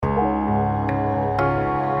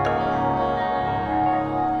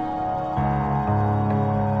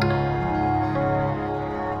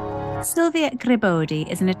Silvia Gribodi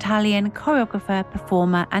is an Italian choreographer,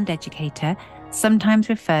 performer, and educator, sometimes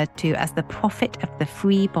referred to as the prophet of the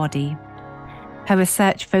free body. Her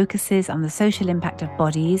research focuses on the social impact of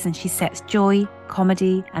bodies, and she sets joy,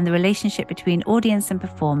 comedy, and the relationship between audience and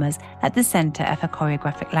performers at the centre of her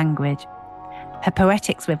choreographic language. Her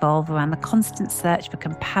poetics revolve around the constant search for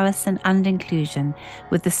comparison and inclusion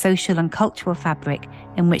with the social and cultural fabric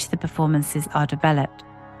in which the performances are developed.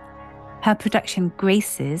 Her production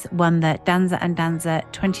Graces won the Danza and Danza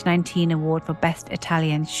 2019 award for Best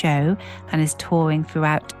Italian Show and is touring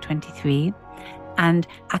throughout 23. And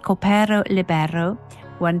Accopero Libero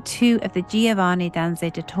won 2 of the Giovanni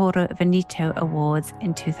Danze de Toro Veneto Awards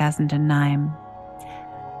in 2009.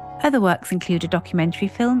 Other works include a documentary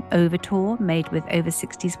film, Overture, made with over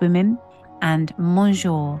 60s women, and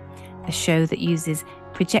Monjour, a show that uses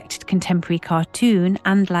projected contemporary cartoon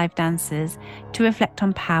and live dancers to reflect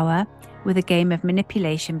on power with a game of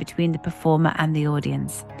manipulation between the performer and the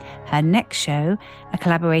audience. Her next show, a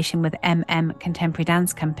collaboration with MM Contemporary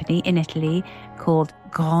Dance Company in Italy called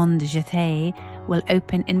Grande Jetée, will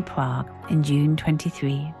open in Prague in June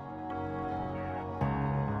 23.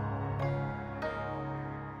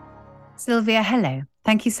 Silvia, hello.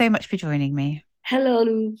 Thank you so much for joining me. Hello,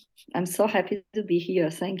 Lou. I'm so happy to be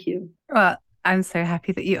here. Thank you. Well, I'm so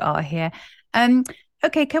happy that you are here.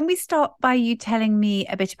 Okay, can we start by you telling me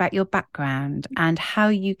a bit about your background and how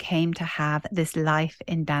you came to have this life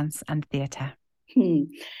in dance and theatre?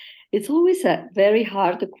 It's always a very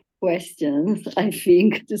hard question, I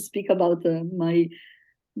think, to speak about my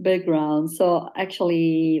background. So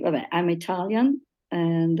actually, I'm Italian,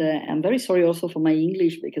 and I'm very sorry also for my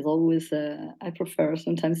English, because always I prefer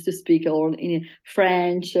sometimes to speak or in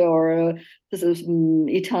French or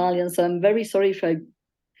Italian. So I'm very sorry if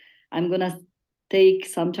I'm gonna take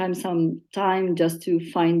sometimes some time just to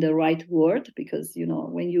find the right word, because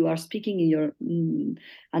when you are speaking in your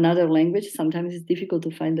another language, sometimes it's difficult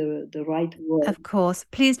to find the right word. Of course.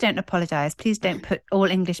 Please don't apologize. Please don't put all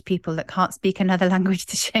English people that can't speak another language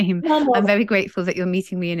to shame. No. I'm very grateful that you're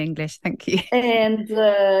meeting me in English. Thank you. And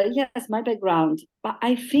yes, my background. But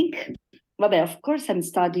I think, well, of course, I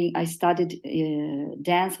studied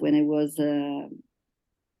dance when I was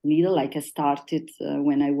little. Like I started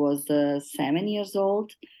when I was 7 years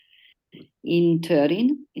old in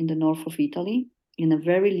Turin, in the north of Italy, in a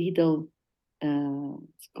very little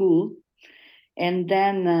school. And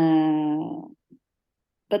then,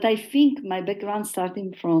 but I think my background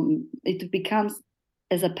starting from, it becomes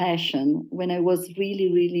as a passion when I was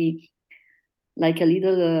really, really like a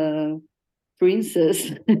little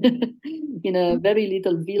princess in a very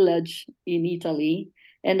little village in Italy.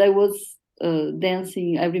 And I was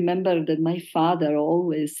dancing. I remember that my father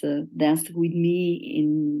always danced with me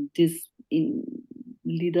in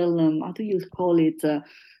little, how do you call it?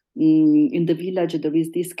 In the village, there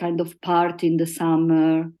is this kind of party in the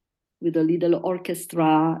summer with a little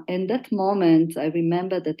orchestra. And that moment, I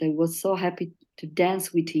remember that I was so happy to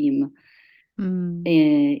dance with him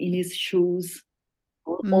in his shoes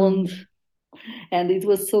on, and it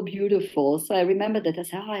was so beautiful. So I remember that I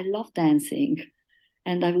said, "Oh, I love dancing,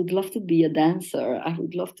 and I would love to be a dancer. I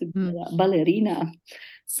would love to be a ballerina."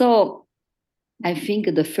 So I think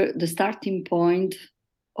the starting point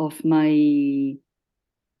of my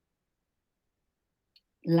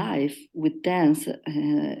life with dance,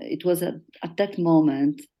 it was at that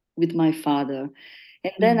moment with my father.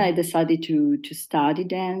 And then I decided to study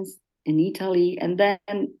dance in Italy. And then,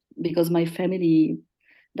 because my family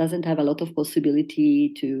doesn't have a lot of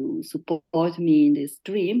possibility to support me in this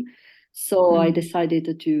dream, so I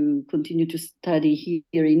decided to continue to study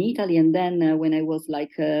here in Italy. And then when I was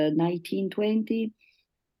like 19, 20,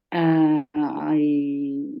 I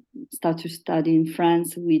started to study in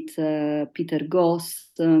France with Peter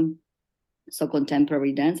Goss, so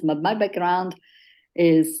contemporary dance. But my background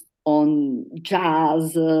is on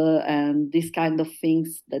jazz and this kind of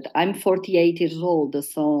things. That I'm 48 years old,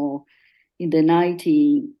 so in the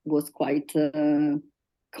 90s was quite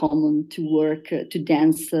common to work to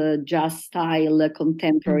dance jazz style,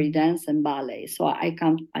 contemporary dance and ballet. So I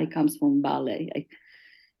comes from ballet.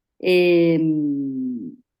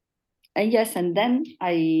 And yes, and then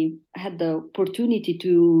I had the opportunity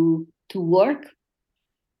to work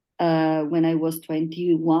when I was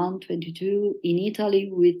 21, 22 in Italy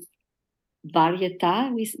with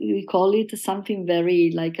varietà. We call it something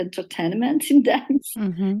very like entertainment in dance.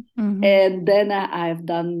 And then I've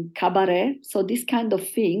done cabaret, so these kind of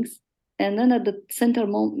things. And then at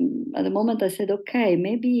the moment I said, okay,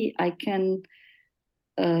 maybe I can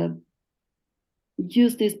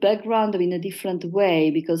use this background in a different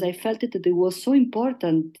way, because I felt that it was so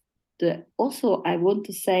important also I want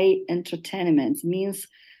to say entertainment means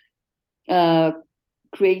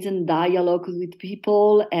creating dialogue with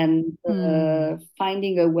people and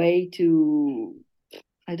finding a way to,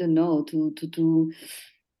 I don't know, to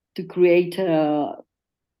create a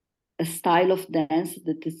style of dance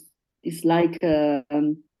that is like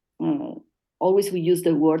always we use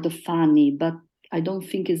the word of funny, but I don't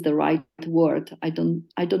think it's the right word. I don't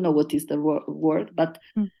know what is the word, but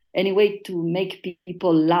anyway, to make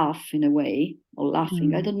people laugh in a way, or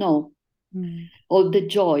laughing. I don't know. Or the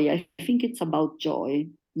joy. I think it's about joy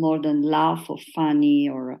more than laugh or funny,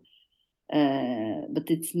 or but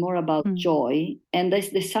it's more about joy. And I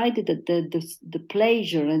decided that the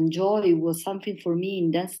pleasure and joy was something for me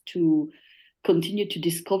in dance to continue to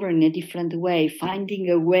discover in a different way, finding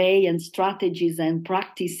a way and strategies and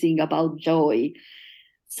practicing about joy.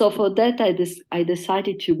 So for that, I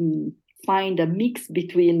decided to find a mix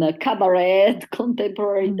between cabaret,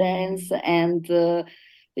 contemporary dance, and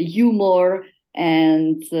humor,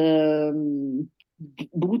 and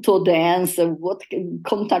buto dance,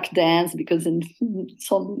 contact dance, because in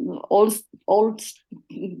some old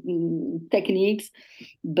techniques,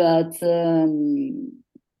 but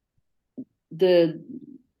the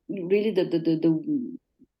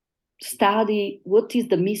study what is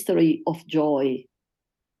the mystery of joy.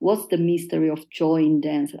 What's the mystery of joy in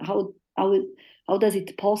dance? How does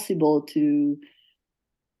it possible to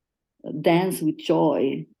dance with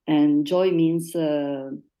joy? And joy means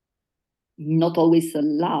not always a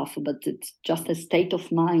laugh, but it's just a state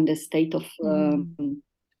of mind, a state of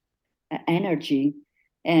energy,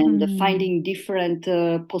 and finding different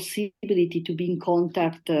possibility to be in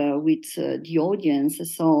contact with the audience.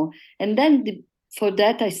 So, and then for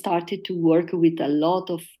that, I started to work with a lot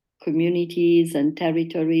of communities and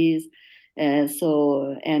territories.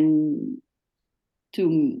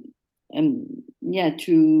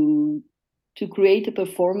 To create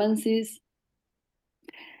performances,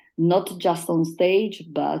 not just on stage,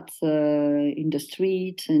 but in the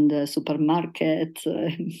street, in the supermarket,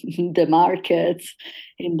 in the market,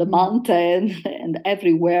 in the mountain, and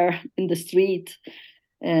everywhere in the street,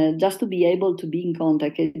 just to be able to be in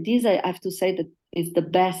contact. This, I have to say, that is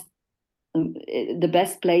the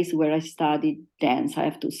best place where I studied dance, I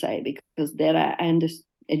have to say, because there I understand,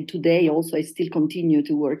 and today also I still continue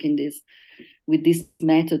to work with this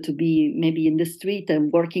method, to be maybe in the street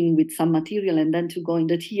and working with some material, and then to go in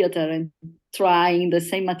the theater and trying the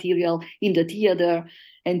same material in the theater,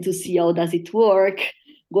 and to see how does it work,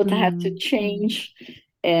 what I have to change.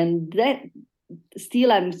 And that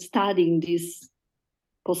still I'm studying this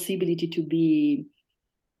possibility to be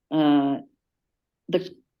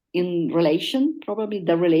in relation. Probably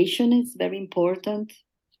the relation is very important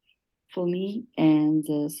for me, and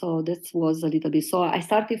so that was a little bit. So I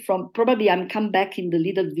started from, probably I'm come back in the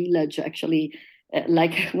little village, actually,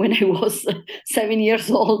 like when I was 7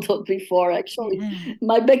 years old or before. Actually,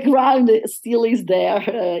 my background still is there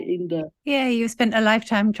in the. Yeah, you spent a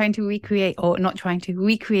lifetime trying to recreate, or not trying to,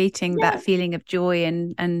 recreating that feeling of joy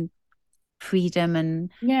and freedom,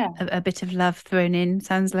 and a bit of love thrown in.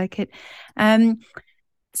 Sounds like it.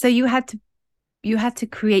 So you had to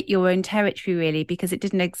create your own territory, really, because it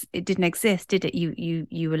didn't exist, did it?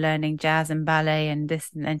 You were learning jazz and ballet and this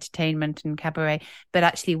and entertainment and cabaret, but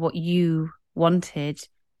actually what you wanted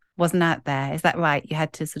wasn't out there. Is that right? You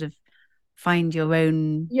had to sort of find your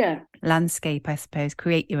own landscape, I suppose,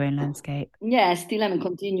 create your own landscape. Yeah, still I'm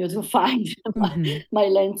continue to find my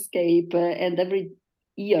landscape, and every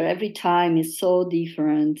year, every time is so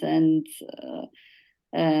different, and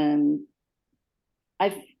I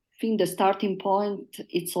think the starting point,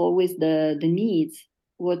 it's always the needs,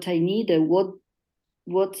 what I need, and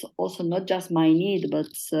what's also not just my need, but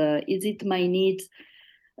is it my needs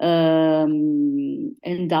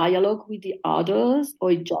in dialogue with the others,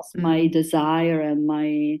 or just my desire and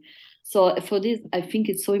my. So for this, I think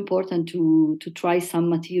it's so important to try some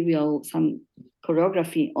material, some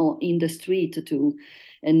choreography in the street,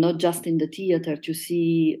 and not just in the theater, to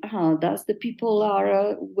see does the people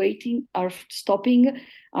are waiting, are stopping,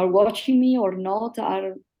 are watching me or not,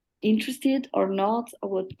 are interested or not,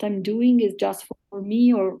 what I'm doing is just for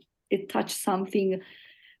me, or it touched something.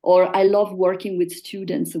 Or I love working with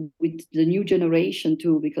students, with the new generation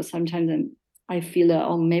too, because sometimes I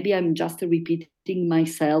feel, maybe I'm just repeating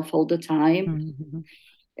myself all the time,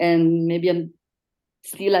 and maybe I'm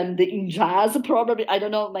in jazz, probably. I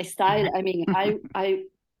don't know my style. I mean, I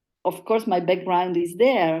of course my background is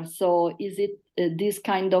there. So is it this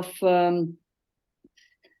kind of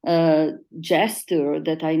gesture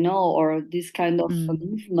that I know, or this kind of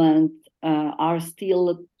movement are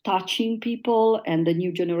still touching people and the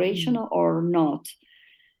new generation, or not?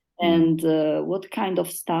 and what kind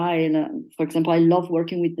of style. For example, I love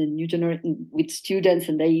working with the new generation, with students,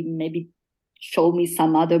 and they maybe show me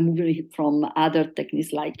some other movie from other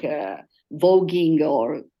techniques like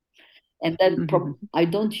voguing, and then I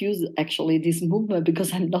don't use actually this movement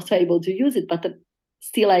because I'm not able to use it, but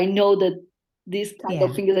still I know that these kind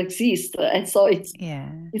of things exist, and so it's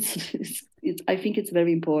I think it's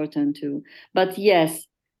very important too. But yes,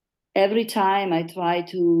 every time I try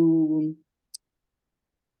to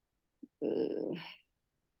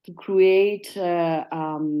create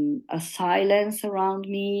a silence around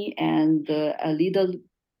me and a little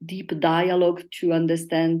deep dialogue to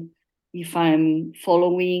understand if I'm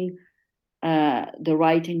following not the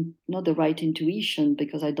right intuition,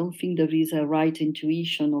 because I don't think there is a right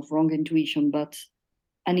intuition or wrong intuition, but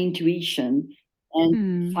an intuition,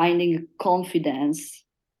 and finding confidence.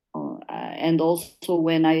 And also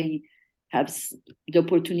when I have the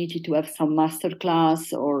opportunity to have some master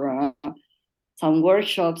class or some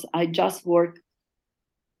workshops, I just work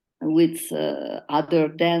with other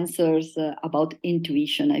dancers about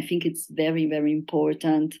intuition. I think it's very, very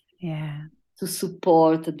important to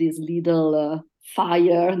support this little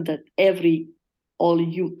fire that every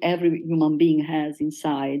human being has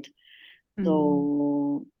inside.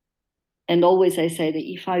 So, and always I say that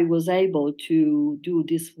if I was able to do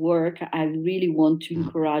this work, I really want to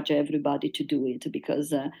encourage everybody to do it,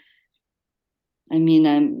 because I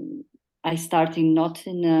didn't study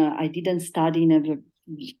in an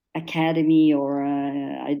academy, or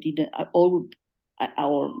I didn't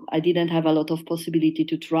have a lot of possibility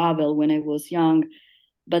to travel when I was young.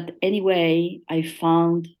 But anyway, I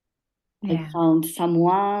found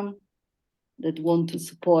someone that want to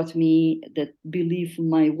support me, that believe in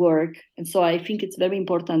my work. And so I think it's very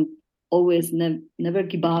important always never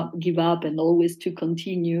give up, and always to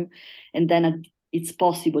continue. And then it's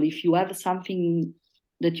possible. If you have something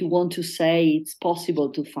that you want to say, it's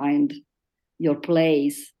possible to find your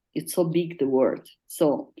place. It's so big, the world.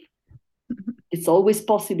 So it's always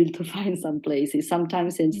possible to find some places.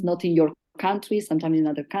 Sometimes it's not in your country, sometimes in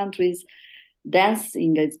other countries.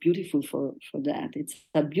 Dancing is beautiful for that. It's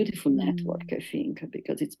a beautiful network, I think,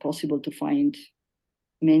 because it's possible to find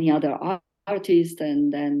many other artists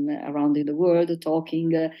and then around in the world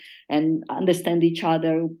talking and understand each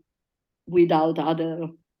other without other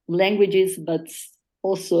languages. But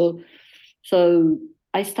also, so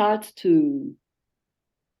I start to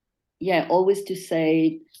always to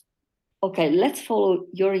say, okay, let's follow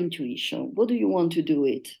your intuition. What do you want to do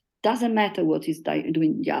it? Doesn't matter what is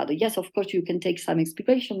doing the other. Yes, of course, you can take some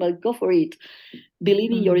inspiration, but go for it.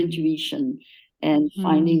 Believe in your intuition and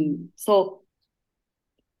finding. So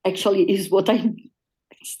actually is what I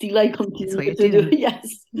continue to do.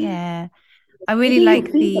 Yes. Yeah. I really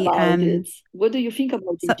like it. What do you think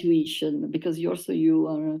about intuition? Because you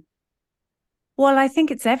are. Well, I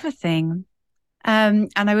think it's everything. And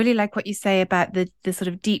I really like what you say about the sort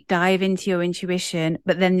of deep dive into your intuition,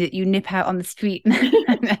 but then you nip out on the street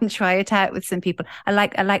and try it out with some people. I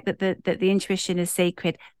like that the intuition is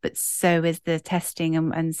sacred, but so is the testing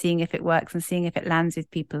and seeing if it works and seeing if it lands with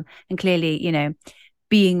people. And clearly,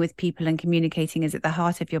 being with people and communicating is at the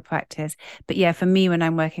heart of your practice. But yeah, for me, when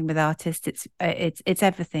I'm working with artists, it's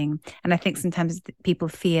everything. And I think sometimes people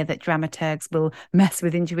fear that dramaturgs will mess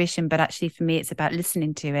with intuition, but actually for me, it's about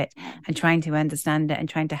listening to it and trying to understand it and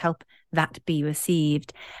trying to help that be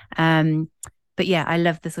received. But yeah, I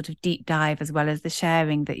love the sort of deep dive as well as the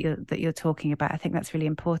sharing that you're talking about. I think that's really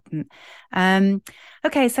important.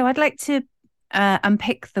 Okay, so I'd like to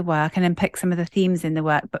unpick the work and unpick some of the themes in the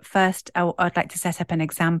work. But first, I'd like to set up an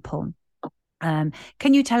example. Can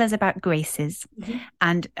you tell us about Graces?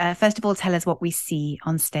 And first of all, tell us what we see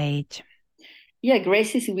on stage. Yeah,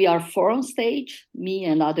 Graces, we are 4 on stage, me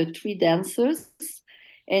and other 3 dancers,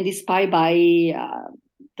 and inspired by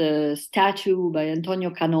the statue by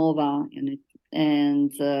Antonio Canova.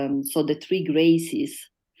 And so the 3 Graces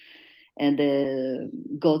and the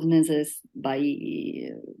goddesses by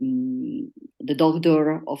the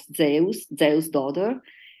daughter of Zeus' daughter.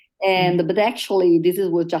 But actually this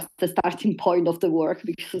was just the starting point of the work,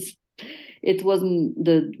 because it was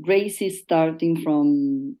the Graces starting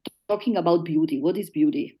from talking about beauty. What is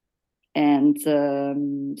beauty? And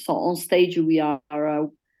so on stage we are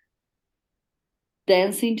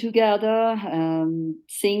dancing together,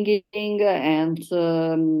 singing, and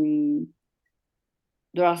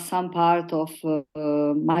there are some part of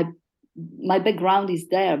my background is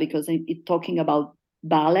there because it's talking about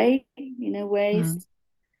ballet in a way.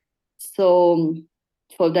 So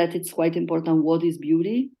for that, it's quite important. What is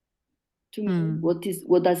beauty to me? What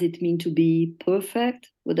does it mean to be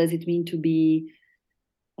perfect? What does it mean to be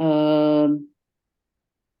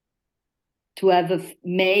to have a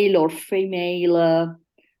male or female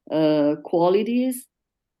qualities,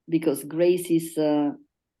 because Grace is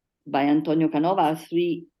by Antonio Canova,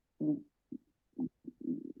 3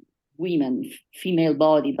 women, female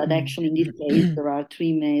body, but actually in this case there are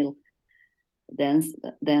 3 male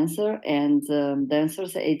dancers.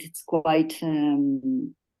 It's quite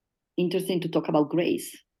interesting to talk about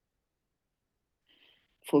grace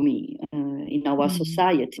for me in our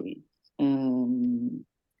society.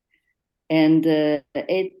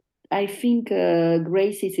 I think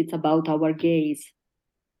grace it's about our gaze.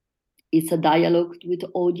 It's a dialogue with the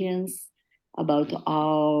audience about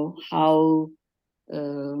how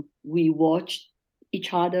we watch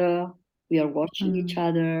each other. We are watching each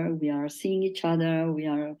other. We are seeing each other. We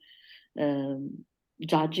are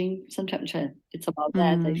judging. Sometimes it's about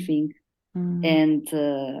that, I think. And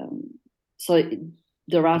so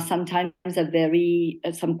there are sometimes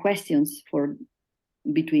some questions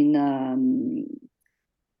between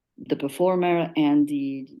the performer and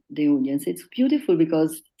the audience. It's beautiful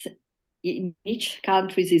because in each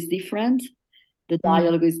country is different. The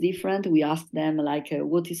dialogue is different. We ask them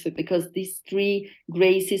what is, because these 3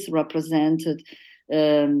 graces represented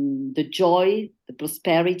the joy, the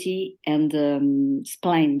prosperity, and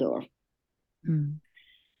splendor.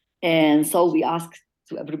 And so we ask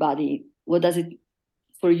to everybody, what does it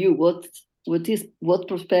for you? What is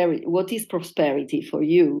prosperity for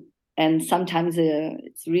you? And sometimes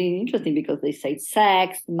it's really interesting because they say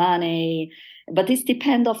sex, money, but it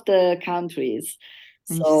depends of the countries.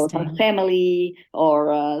 So some family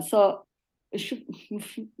or so it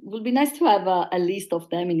would be nice to have a list of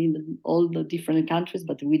them in all the different countries,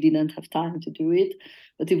 but we didn't have time to do it.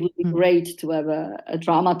 But it would be great to have a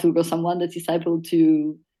dramaturg or someone that is able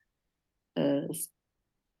to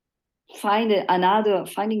finding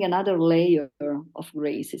another layer of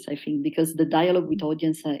graces, I think, because the dialogue with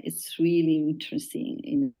audience is really interesting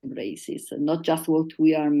in graces, and not just what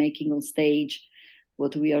we are making on stage.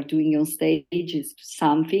 What we are doing on stage is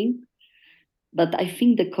something, but I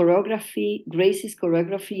think the choreography, Grace's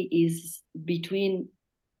choreography, is between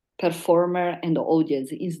performer and the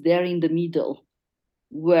audience. Is there in the middle,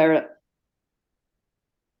 where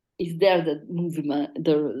is there the movement?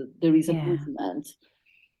 There is a movement.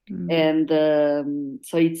 And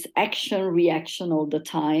so it's action reaction all the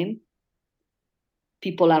time.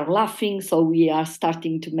 People are laughing, so we are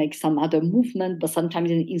starting to make some other movement, but sometimes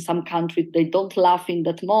in some countries they don't laugh in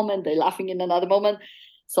that moment, they're laughing in another moment.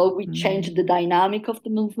 So we change the dynamic of the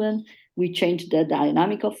movement, we change the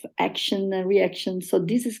dynamic of action and reaction. So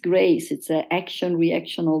this is grace, it's an action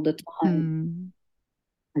reaction all the time.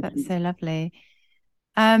 That's so lovely.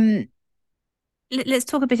 Let's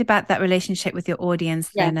talk a bit about that relationship with your audience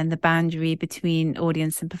then, and the boundary between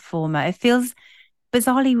audience and performer. It feels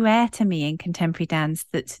bizarrely rare to me in contemporary dance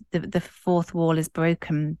that the fourth wall is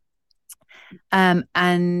broken,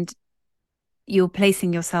 and you're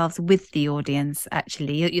placing yourselves with the audience.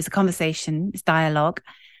 Actually, it's a conversation, it's dialogue,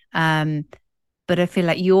 but I feel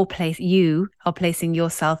like you are placing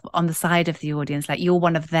yourself on the side of the audience, like you're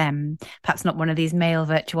one of them, perhaps not one of these male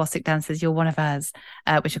virtuosic dancers, you're one of us,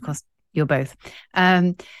 which of course you're both.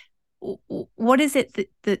 What is it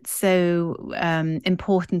that's so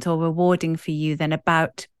important or rewarding for you then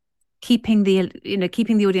about keeping the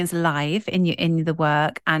audience alive in the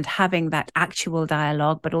work and having that actual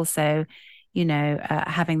dialogue, but also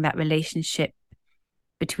having that relationship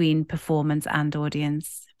between performance and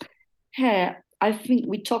audience? Yeah, I think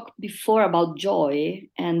we talked before about joy,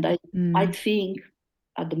 and I think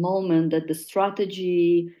at the moment that the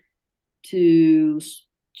strategy to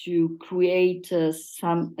create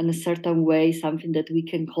in a certain way something that we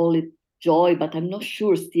can call it joy, but I'm not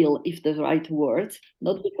sure still if the right word,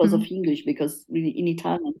 not because of English, because really in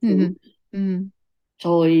Italian too,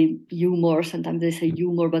 joy, humor, sometimes they say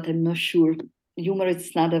humor, but I'm not sure. Humor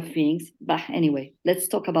is another thing, but anyway, let's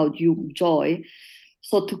talk about joy.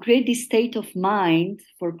 So to create this state of mind,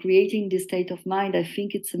 for creating this state of mind, I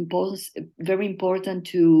think it's very important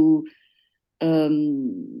to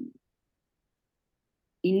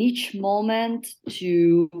in each moment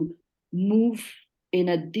to move in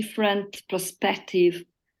a different perspective,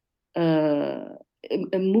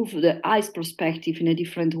 move the eyes perspective in a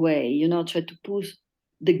different way, try to push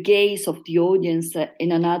the gaze of the audience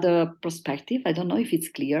in another perspective. I don't know if it's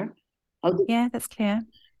clear. Yeah, that's clear.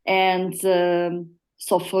 And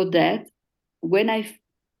so for that,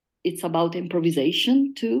 it's about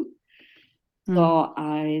improvisation too. So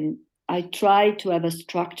I try to have a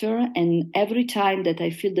structure, and every time that I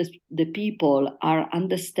feel that the people are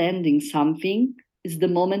understanding something, is the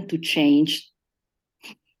moment to change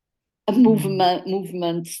a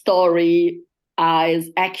movement, story, eyes,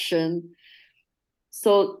 action.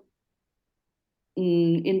 So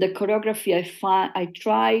in the choreography, I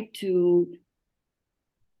try to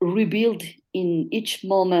rebuild in each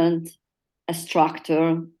moment a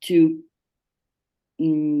structure to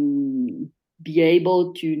be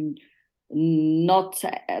able to not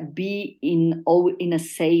be in a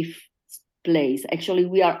safe place. Actually,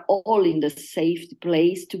 we are all in the safe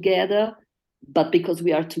place together, but because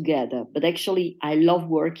we are together. But actually, I love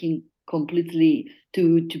working completely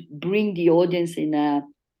to bring the audience in a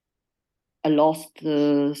lost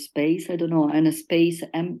space. I don't know, and a space.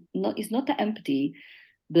 It's not empty,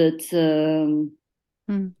 but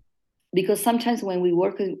because sometimes when we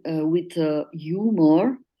work with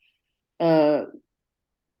humor,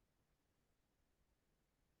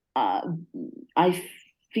 I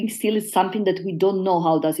think still it's something that we don't know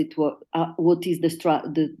how does it work. What is the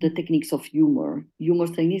techniques of humor? Humor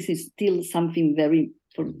techniques is still something very.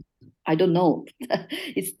 I don't know.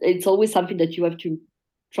 It's always something that you have to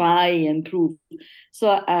try and prove.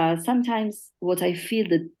 So sometimes what I feel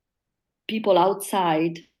that people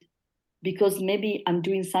outside, because maybe I'm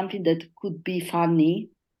doing something that could be funny,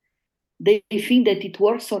 they think that it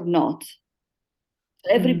works or not.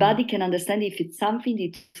 Everybody can understand if it's something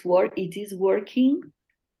it is working,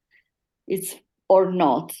 it's or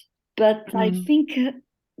not. But I think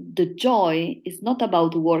the joy is not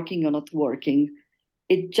about working or not working.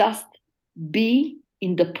 It just be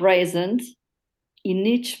in the present in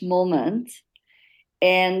each moment,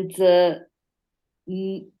 and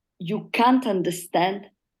you can't understand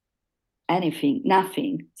anything,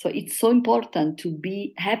 nothing. So it's so important to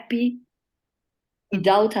be happy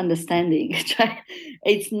without understanding.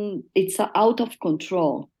 It's out of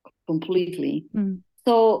control completely.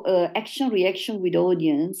 So action reaction with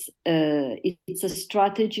audience, it's a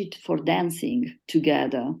strategy for dancing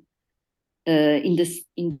together in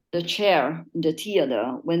the chair in the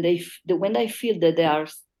theater when they feel that they are.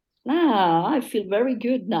 I feel very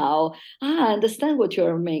good now. I understand what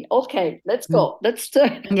you're making. Okay, let's go. Let's go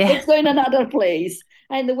in another place.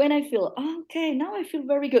 And when I feel, okay, now I feel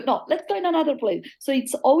very good. No, let's go in another place. So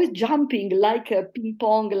it's always jumping like a ping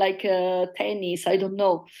pong, like a tennis. I don't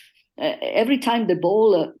know. Every time the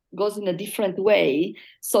ball goes in a different way.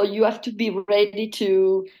 So you have to be ready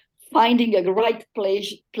to finding a right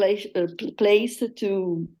place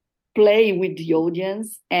to play with the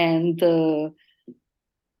audience and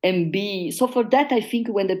be. So for that, I think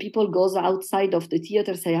when the people goes outside of the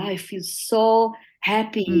theater, say, I feel so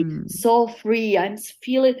happy, so free. I'm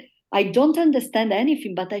feeling. I don't understand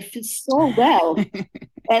anything, but I feel so well,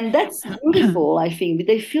 and that's beautiful. I think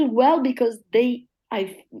they feel well because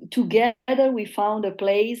together we found a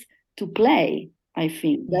place to play. I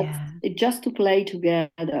think that's it, just to play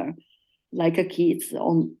together like a kids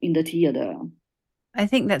in the theater. I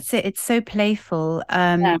think that's it. It's so playful.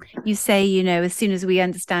 You say, as soon as we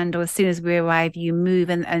understand or as soon as we arrive, you move,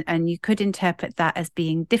 and you could interpret that as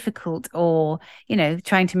being difficult or,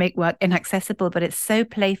 trying to make work inaccessible, but it's so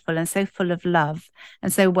playful and so full of love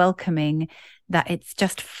and so welcoming that it's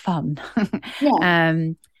just fun.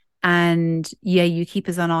 And you keep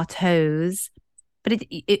us on our toes, but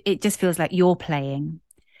it just feels like you're playing.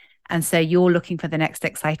 And so you're looking for the next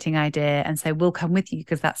exciting idea. And so we'll come with you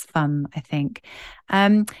because that's fun, I think.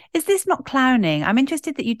 Is this not clowning? I'm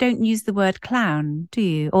interested that you don't use the word clown, do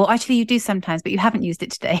you? Or actually you do sometimes, but you haven't used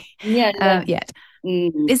it today yet.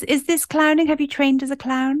 Is this clowning? Have you trained as a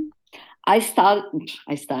clown? I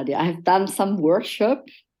study. I have done some workshop,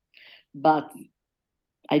 but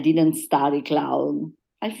I didn't study clown.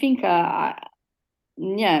 I think I'm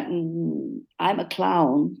a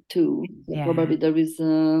clown too. Probably there is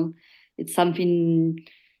it's something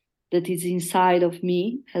that is inside of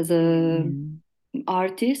me as a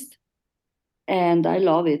artist, and I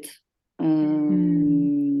love it.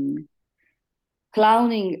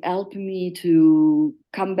 Clowning helped me to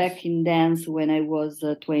come back in dance when I was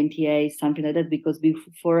 28, something like that, because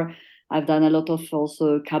before I've done a lot of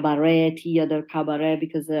also cabaret, theater cabaret,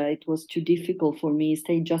 because it was too difficult for me.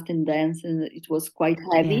 Stay just in dance, and it was quite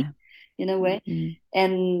heavy in a way.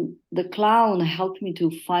 And the clown helped me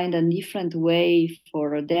to find a different way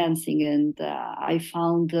for dancing, and I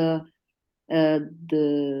found the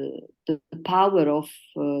power of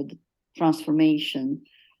the transformation.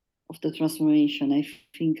 I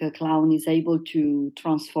think a clown is able to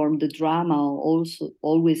transform the drama also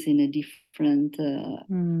always in a different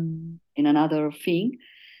in another thing,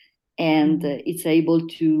 and it's able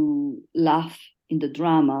to laugh in the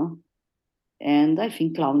drama. And I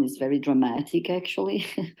think clown is very dramatic actually.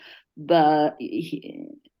 But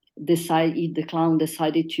the clown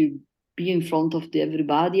decided to be in front of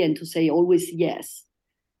everybody and to say always yes.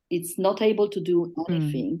 it's not able to do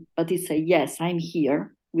anything, but it say, yes, I'm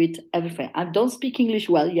here with everything. I don't speak English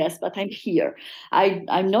well, yes, but I'm here.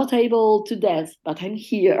 I'm not able to dance, but I'm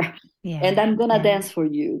here. Yeah. And I'm gonna dance for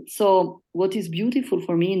you. So what is beautiful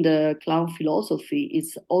for me in the clown philosophy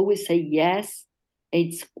is always say yes.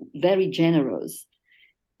 It's very generous,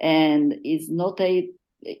 and it's not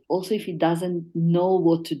also if he doesn't know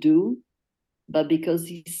what to do, but because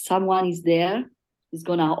someone is there, he's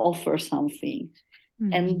gonna offer something.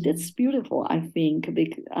 And that's beautiful, I think.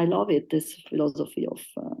 I love it, this philosophy of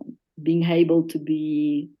being able to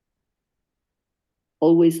be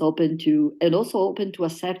always open to, and also open to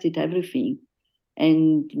accept it, everything,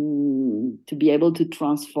 and to be able to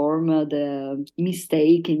transform the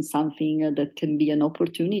mistake in something that can be an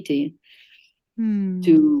opportunity.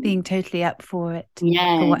 To being totally up for it,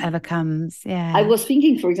 yeah, for whatever comes. Yeah. I was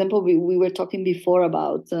thinking, for example, we were talking before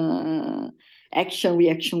about action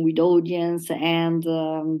reaction with audience, and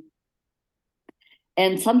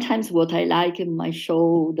sometimes what I like in my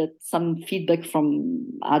show, that some feedback from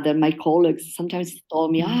my colleagues sometimes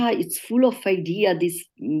told me, it's full of idea. This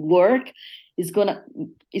work is gonna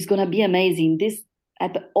be amazing. This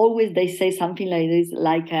always they say something like this,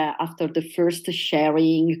 like after the first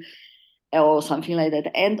sharing or something like that.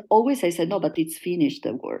 And always I said, no, but it's finished,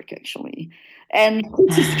 the work actually. And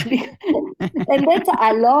and that's,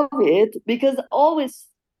 I love it, because always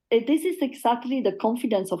this is exactly the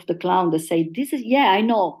confidence of the clown. They say, this is, yeah, I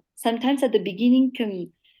know. Sometimes at the beginning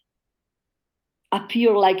can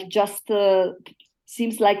appear like just,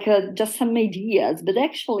 seems like just some ideas, but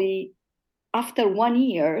actually after 1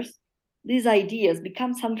 year, these ideas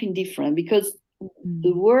become something different, because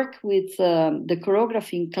the work with the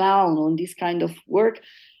choreographing clown on this kind of work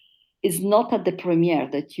is not at the premiere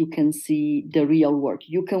that you can see the real work.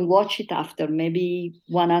 You can watch it after maybe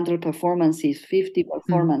 100 performances, 50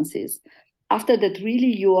 performances. After that,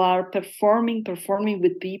 really you are performing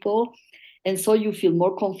with people. And so you feel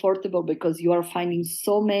more comfortable because you are finding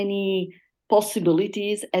so many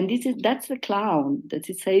possibilities. And that's the clown that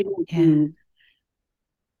is able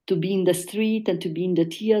to be in the street and to be in the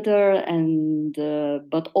theater, and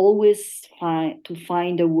but always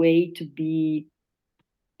find a way to be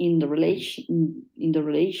in the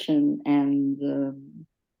relation and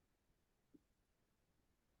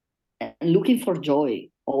looking for joy,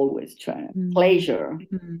 always pleasure,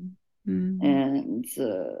 and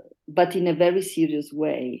but in a very serious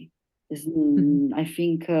way. I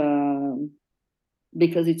think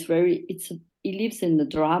because it lives in the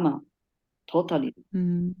drama totally.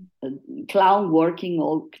 The clown work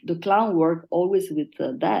always with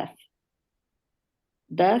death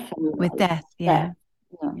and with life. death,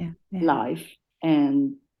 Life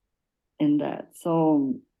and that.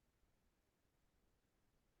 So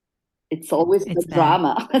it's always the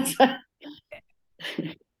drama.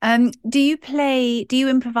 Do you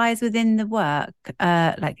improvise within the work,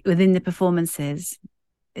 like within the performances?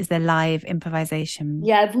 Is there live improvisation?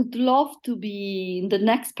 Yeah, I would love to be in the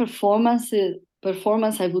next performance.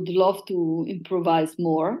 I would love to improvise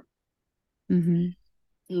more.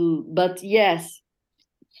 But yes,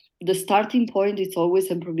 the starting point is always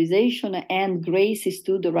improvisation, and grace is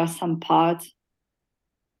too. There are some parts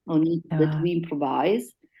on it that we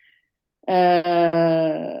improvise,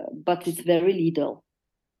 but it's very little.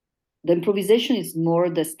 The improvisation is more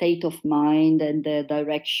the state of mind and the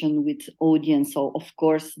direction with audience. So of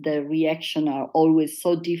course the reaction are always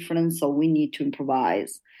so different, so we need to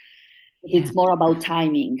improvise. It's more about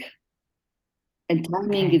timing, and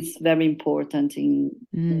timing is very important in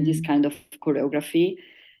this kind of choreography,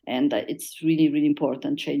 and it's really, really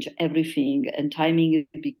important. Change everything, and timing,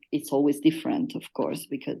 it's always different, of course,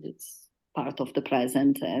 because it's part of the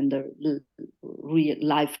present and the real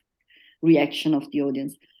life reaction of the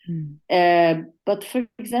audience. But for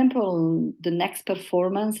example, the next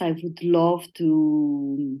performance, I would love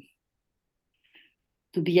to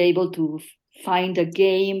be able to find a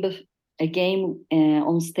game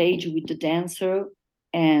on stage with the dancer,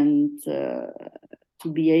 and to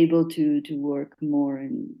be able to work more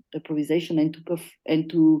in improvisation, and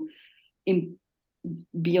to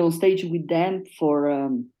be on stage with them for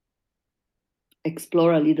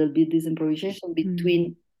explore a little bit this improvisation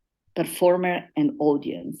between performer and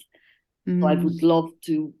audience. So I would love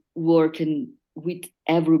to work with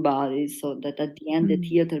everybody, so that at the end the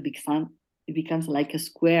theater becomes like a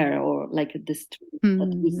square, or like the street.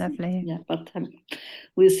 Lovely. Yeah, but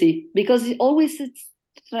we'll see, because it's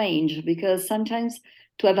strange, because sometimes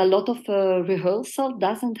to have a lot of rehearsal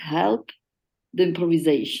doesn't help the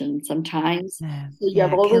improvisation sometimes. So you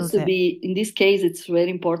have always to be, in this case it's very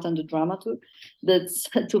important, the dramaturg, that's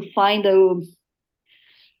to find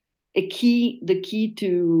the key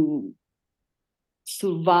to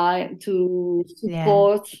survive, to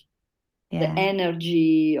support the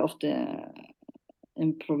energy of the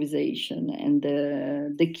improvisation and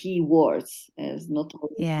the key words as not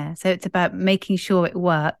always. So it's about making sure it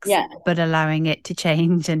works, but allowing it to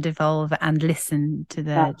change and evolve and listen to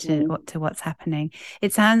to what's happening.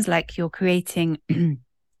 It sounds like you're creating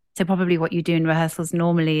so probably what you do in rehearsals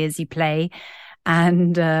normally is you play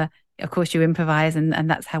and of course you improvise and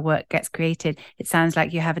that's how work gets created. It sounds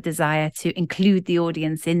like you have a desire to include the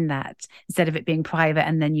audience in that instead of it being private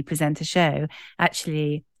and then you present a show.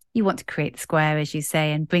 Actually, you want to create the square, as you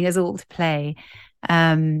say, and bring us all to play.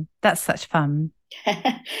 That's such fun.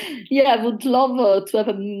 I would love to have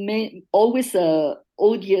always a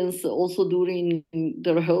audience also during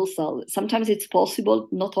the rehearsal. Sometimes it's possible,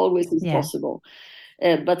 not always is possible.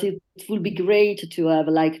 But it would be great to have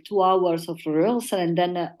like 2 hours of rehearsal and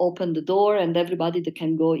then open the door and everybody that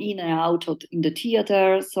can go in and out in the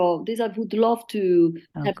theater. So this I would love to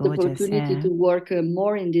have the opportunity to work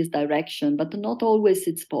more in this direction, but not always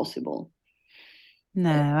it's possible. No,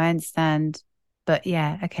 I understand. But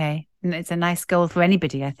okay. It's a nice goal for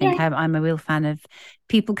anybody, I think. I'm a real fan of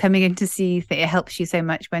people coming in to see that it helps you so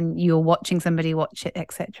much when you're watching somebody watch it,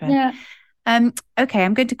 etc. Okay,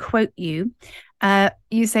 I'm going to quote you.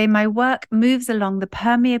 You say, my work moves along the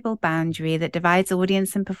permeable boundary that divides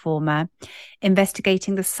audience and performer,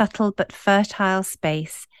 investigating the subtle but fertile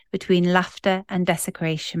space between laughter and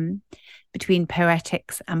desecration, between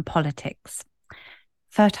poetics and politics.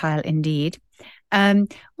 Fertile indeed.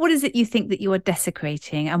 What is it you think that you are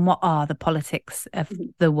desecrating, and what are the politics of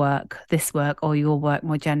this work, or your work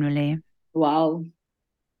more generally? Wow.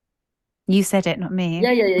 You said it, not me.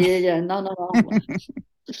 Yeah. No.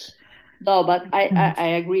 No, but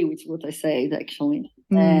I agree with what I said, actually.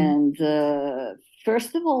 And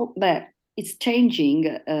first of all, but it's changing.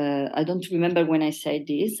 I don't remember when I said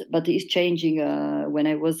this, but it's changing. When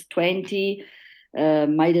I was 20,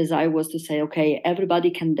 my desire was to say, okay,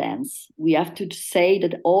 everybody can dance. We have to say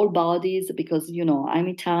that all bodies, because, I'm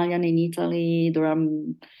Italian. In Italy, there are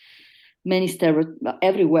many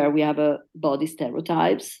everywhere we have body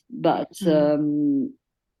stereotypes, but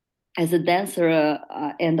as a dancer,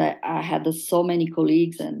 and I had so many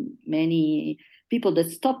colleagues and many people that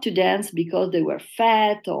stopped to dance because they were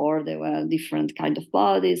fat or they were different kind of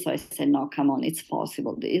bodies. So I said, no, come on, it's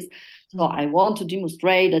possible this. So I want to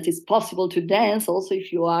demonstrate that it's possible to dance also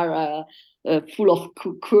if you are full of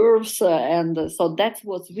curves. And so that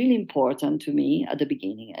was really important to me at the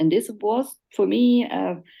beginning. And this was, for me,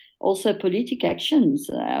 also politic actions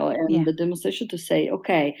and the demonstration to say,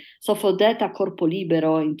 okay, so for that, a Corpo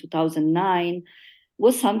Libero in 2009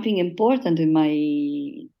 was something important in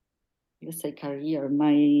my, let's say, career,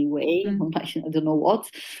 my way, I don't know what,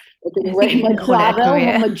 but anyway, my travel,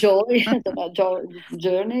 my joy,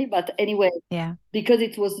 journey. But anyway, because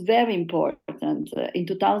it was very important. In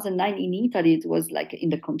 2009 in Italy, it was like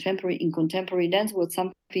in contemporary dance was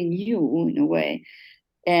something new in a way.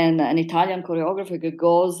 And an Italian choreographer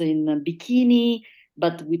goes in a bikini,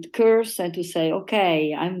 but with curves, and to say,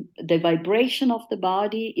 okay, the vibration of the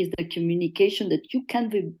body is the communication that you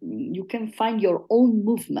can find your own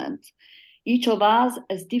movement. Each of us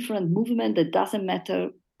has different movement. That doesn't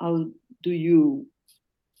matter how do you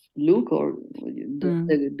look or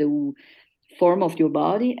the form of your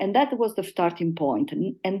body. And that was the starting point.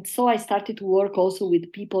 And so I started to work also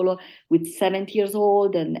with people with 70 years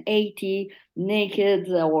old and 80 naked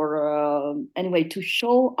or anyway, to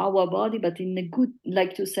show our body, but in a good,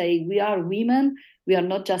 like to say, we are women. We are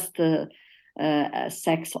not just a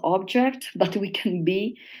sex object, but we can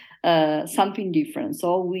be something different.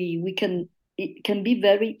 So it can be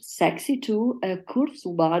very sexy to a curved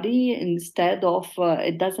body instead of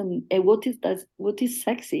it doesn't. What is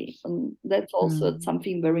sexy? And that's also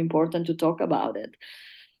something very important to talk about it.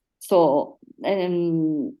 So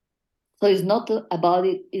it's not about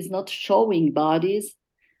it. It's not showing bodies,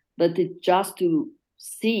 but it's just to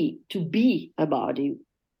be a body.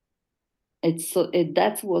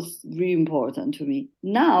 That was really important to me.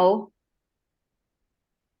 Now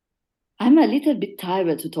I'm a little bit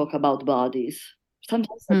tired to talk about bodies.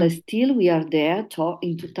 Sometimes still we are there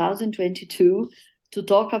in 2022 to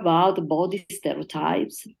talk about body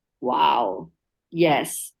stereotypes. Wow.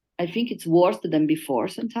 Yes. I think it's worse than before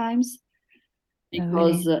sometimes.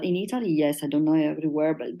 Because in Italy, yes, I don't know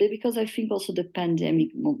everywhere, but because I think also the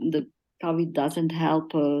pandemic, the COVID doesn't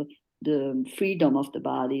help the freedom of the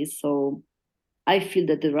body. So I feel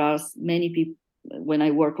that there are many people, when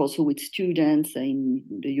I work also with students in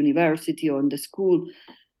the university or in the school,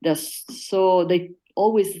 they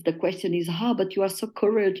always the question is, but you are so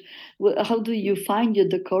courage. Well, how do you find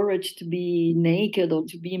the courage to be naked or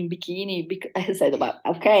to be in bikini? Because I said, well,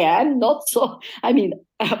 okay, I'm not so, I mean,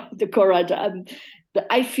 the courage,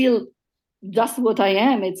 I feel just what I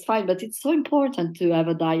am, it's fine. But it's so important to have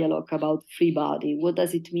a dialogue about free body. What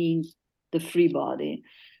does it mean, the free body?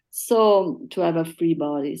 So to have a free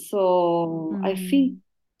body. So I think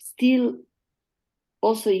still,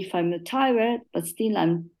 also if I'm tired, but still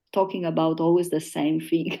I'm talking about always the same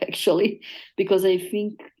thing, actually, because I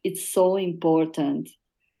think it's so important.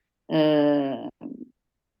 Make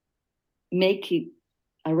it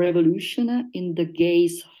a revolution in the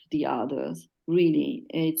gaze of the others. Really,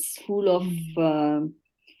 it's full of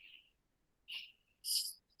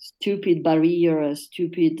stupid barriers,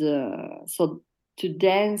 stupid. So to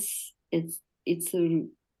dance, it's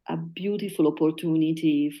a beautiful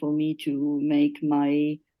opportunity for me to make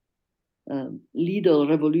my little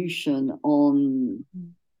revolution on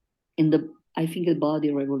in the. I think the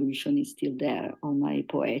body revolution is still there on my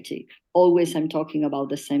poetic. Always I'm talking about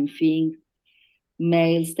the same thing: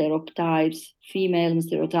 male stereotypes, female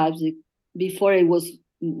stereotypes. Before it was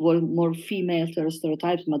more female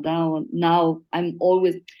stereotypes, but now I'm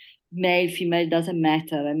always male, female, doesn't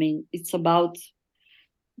matter. I mean, it's about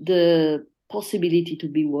the possibility to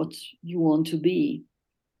be what you want to be.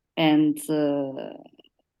 And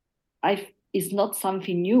it's not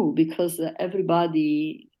something new, because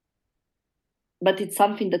everybody, but it's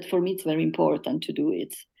something that for me it's very important to do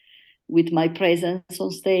it. With my presence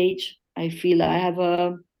on stage, I feel I have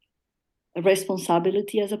a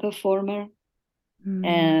responsibility as a performer,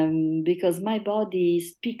 because my body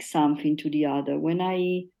speaks something to the other. When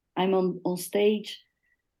I'm on stage,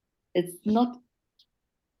 it's not,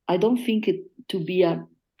 I don't think it to be a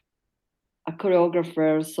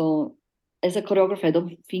choreographer. So as a choreographer, I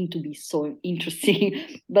don't think to be so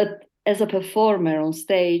interesting, but as a performer on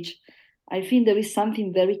stage, I think there is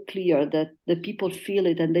something very clear that the people feel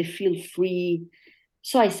it and they feel free.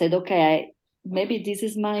 So I said, okay, maybe this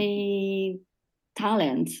is my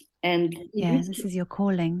talent. And this is your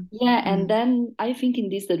calling. Yeah, and then I think in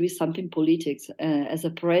this there is something politics as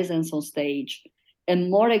a presence on stage.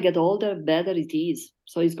 And more I get older, better it is.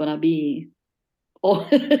 So it's gonna be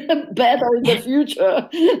better in the future.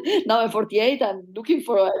 Now I'm 48. I'm looking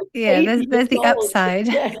for there's the upside,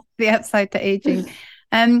 the upside to aging.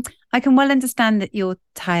 I can well understand that you're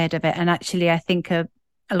tired of it, and actually, I think a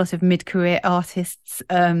lot of mid-career artists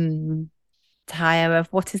tire of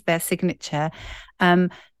what is their signature.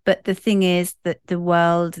 But the thing is that the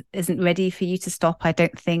world isn't ready for you to stop, I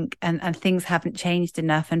don't think, and things haven't changed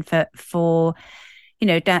enough. And for you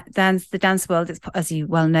know, the dance world, it's, as you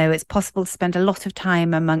well know, it's possible to spend a lot of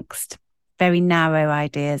time amongst very narrow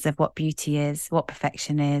ideas of what beauty is, what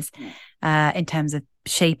perfection is, in terms of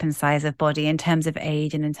shape and size of body, in terms of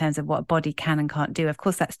age, and in terms of what a body can and can't do. Of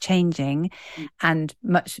course, that's changing, and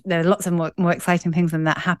there are lots of more exciting things than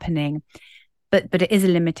that happening. But it is a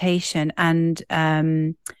limitation. And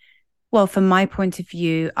well, from my point of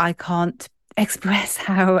view, I can't express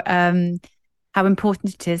how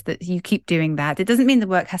important it is that you keep doing that. It doesn't mean the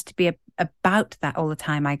work has to be about that all the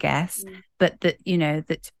time, I guess, but that, you know,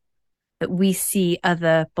 that we see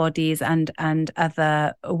other bodies and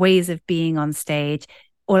other ways of being on stage.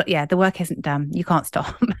 Or the work isn't done. You can't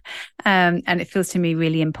stop. And it feels to me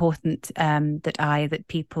really important that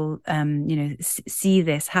people see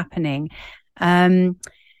this happening.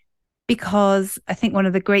 Because I think one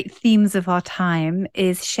of the great themes of our time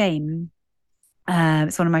is shame.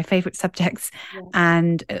 It's one of my favorite subjects,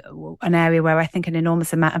 and an area where I think an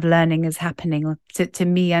enormous amount of learning is happening to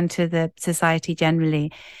me and to the society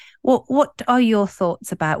generally. What are your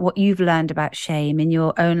thoughts about what you've learned about shame in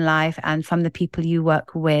your own life and from the people you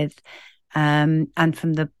work with, and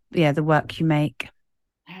from the work you make?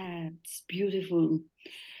 It's beautiful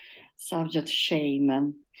subject,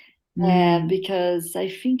 shame. Because I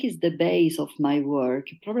think it's the base of my work.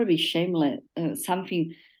 Probably shameless,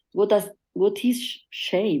 something. What is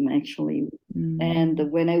shame actually? And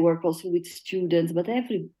when I work also with students, but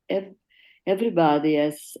everybody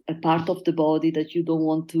has a part of the body that you don't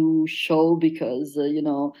want to show because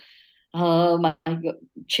my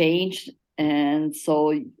changed. And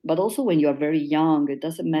so, but also when you are very young, it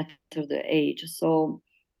doesn't matter the age. So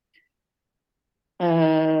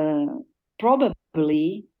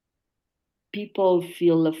probably people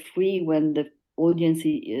feel free when the audience,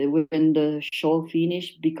 when the show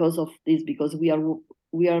finished, because of this, because we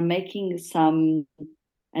are making an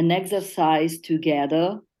exercise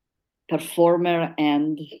together, performer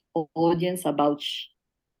and audience, about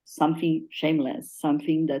something shameless,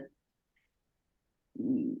 something that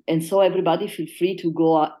and so everybody feel free to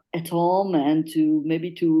go at home and to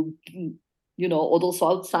maybe to, or also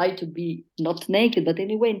outside to be not naked, but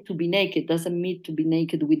anyway, to be naked doesn't mean to be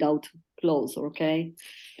naked without clothes, okay?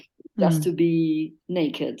 Just to be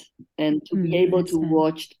naked and to be able to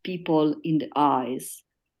watch people in the eyes.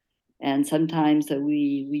 And sometimes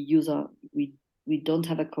we don't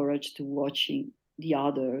have a courage to watching the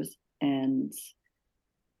others and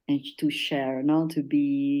to share, to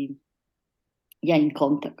be in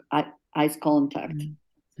contact, eyes contact.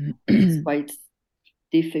 It's quite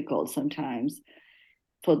difficult sometimes.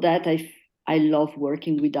 For that, I love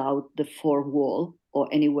working without the fourth wall, or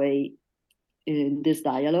anyway in this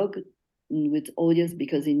dialogue with audience,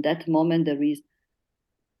 because in that moment there is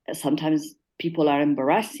sometimes people are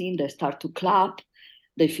embarrassing, they start to clap,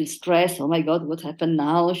 they feel stressed. Oh my God, what happened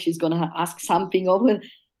now? She's gonna ask something over.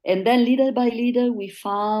 And then little by little we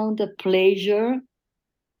found a pleasure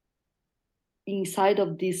inside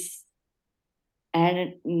of this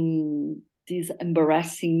this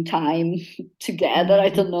embarrassing time together. I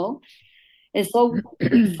don't know. And so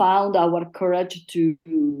we found our courage to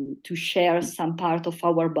share some part of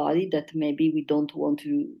our body that maybe we don't want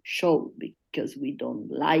to show because we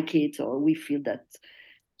don't like it, or we feel that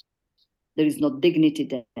there is no dignity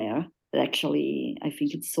there. But actually, I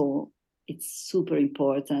think it's super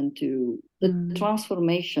important to the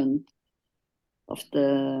transformation of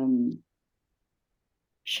the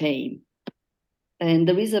shame. And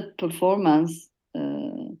there is a performance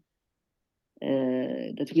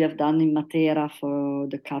that we have done in Matera for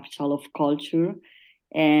the Capital of Culture,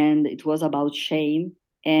 and it was about shame.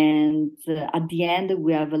 And at the end,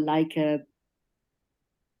 we have like a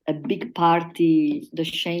big party, the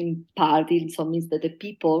shame party. So it means that the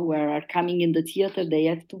people who are coming in the theater, they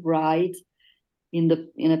have to write in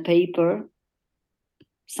a paper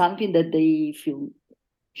something that they feel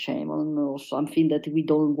shame on, or something that we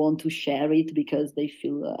don't want to share it because they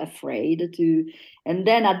feel afraid to. And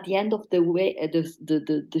then at the end of the way, the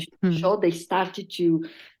show, they started to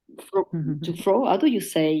throw. How do you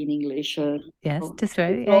say in English? Yes, to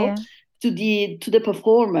throw. To the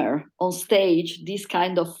performer on stage, these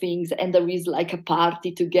kind of things, and there is like a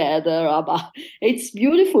party together about. It's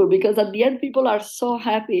beautiful because at the end people are so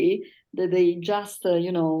happy that they just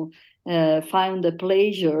find the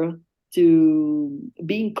pleasure to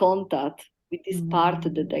be in contact with this part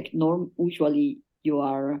that usually you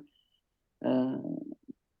are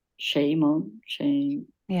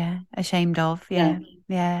ashamed of.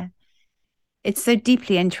 Yeah. It's so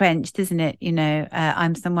deeply entrenched, isn't it?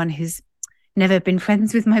 I'm someone who's never been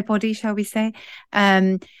friends with my body, shall we say,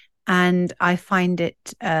 and I find it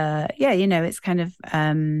it's kind of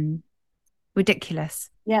ridiculous.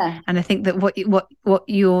 And I think that what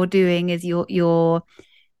you're doing is you're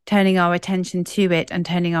turning our attention to it and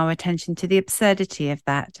turning our attention to the absurdity of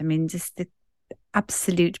that. I mean, just the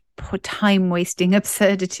absolute time-wasting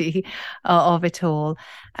absurdity of it all.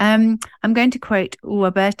 I'm going to quote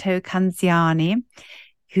Roberto Canziani,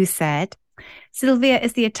 who said, "Sylvia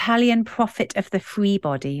is the Italian prophet of the free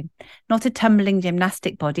body, not a tumbling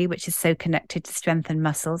gymnastic body, which is so connected to strength and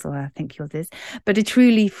muscles, or I think yours is, but a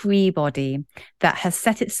truly free body that has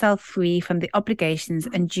set itself free from the obligations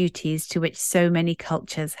and duties to which so many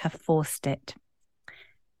cultures have forced it."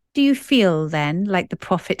 Do you feel then like the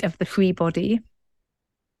prophet of the free body?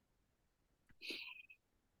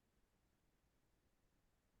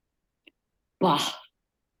 Wow.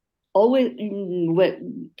 Always,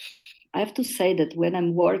 I have to say that when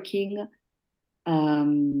I'm working,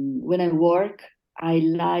 when I work,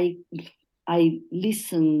 I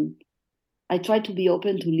listen. I try to be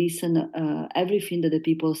open to listen everything that the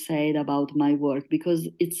people said about my work, because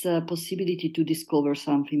it's a possibility to discover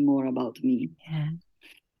something more about me. Yeah.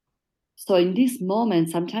 So in this moment,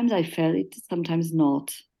 sometimes I felt it, sometimes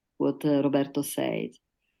not, what Roberto said.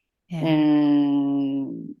 Yeah.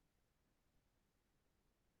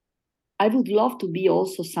 I would love to be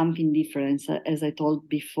also something different, as I told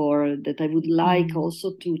before, that I would like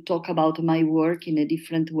also to talk about my work in a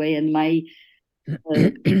different way, and my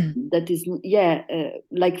that is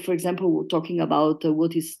like, for example, talking about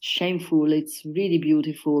what is shameful. It's really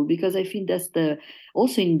beautiful, because I think that's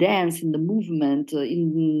also in dance, in the movement,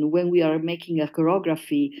 when we are making a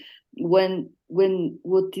choreography, when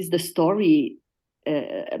what is the story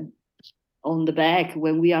on the back,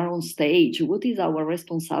 when we are on stage, what is our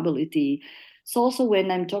responsibility. So also when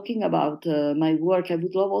I'm talking about my work, I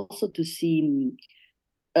would love also to see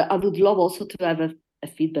I would love also to have a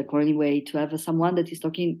feedback, or anyway to have someone that is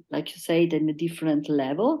talking, like you said, in a different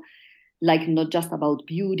level, like not just about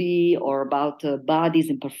beauty or about bodies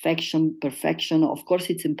and perfection. Of course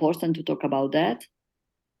it's important to talk about that,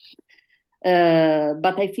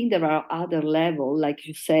 But I think there are other levels, like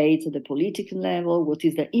you say, to the political level. What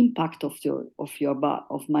is the impact of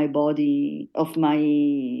my body, of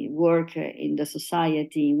my work in the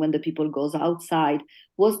society when the people goes outside?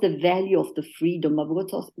 What's the value of the freedom?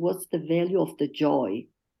 What's the value of the joy?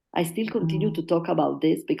 I still continue to talk about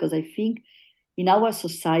this because I think in our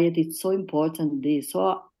society it's so important. This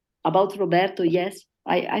so about Roberto, yes,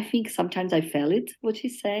 I think sometimes I felt it what he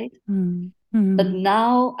said. But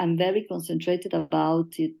now I'm very concentrated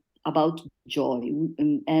about it, about joy,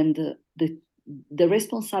 and the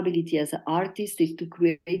responsibility as an artist is to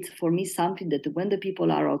create for me something that when the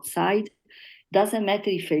people are outside, doesn't matter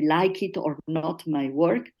if I like it or not my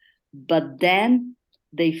work, but then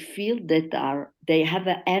they feel that they have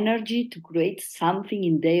an energy to create something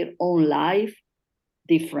in their own life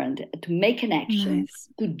different, to make an action,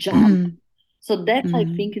 to jump. So that I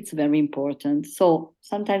think it's very important. So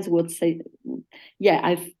sometimes I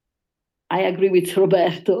agree with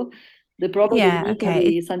Roberto. The problem in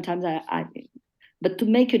Italy sometimes but to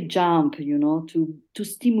make a jump, to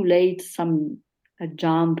stimulate a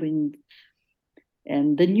jump and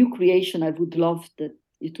the new creation, I would love that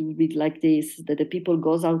it would be like this, that the people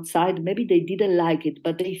goes outside, maybe they didn't like it,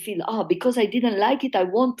 but they feel, because I didn't like it, I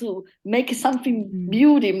want to make something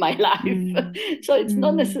beauty in my life. So it's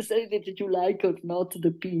not necessarily that you like or not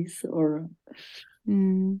the piece or...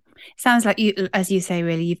 Sounds like you, as you say,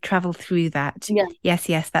 really, you've traveled through that. Yeah.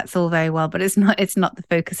 Yes, that's all very well, but it's not the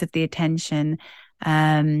focus of the attention.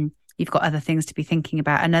 You've got other things to be thinking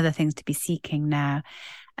about and other things to be seeking now.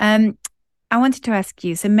 I wanted to ask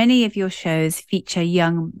you, so many of your shows feature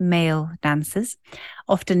young male dancers,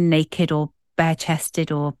 often naked or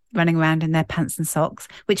bare-chested or running around in their pants and socks,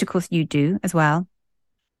 which of course you do as well.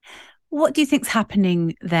 What do you think's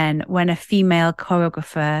happening then when a female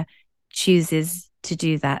choreographer chooses to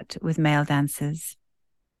do that with male dancers?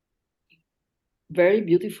 Very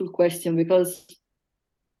beautiful question, because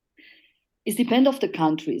it depends of the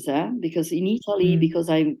countries, because in Italy, because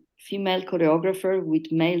I'm female choreographer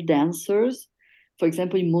with male dancers, for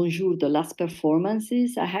example, in Monjour, the last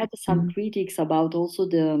performances, I had some critics about also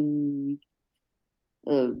the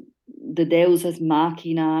Deus as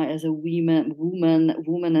Machina, as a woman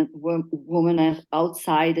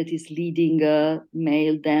outside that is leading a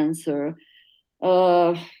male dancer.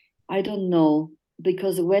 I don't know,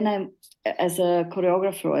 because when I'm as a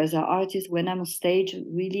choreographer, as an artist, when I'm on stage,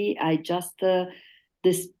 really, I just I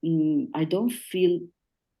don't feel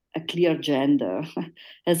a clear gender.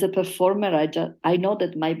 As a performer, I know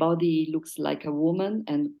that my body looks like a woman,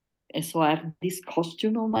 and so I have this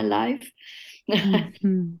costume all my life. But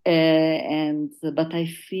I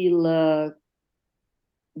feel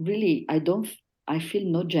really I feel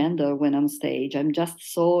no gender when I'm stage. I'm just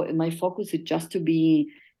my focus is just to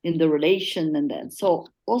be in the relation, and then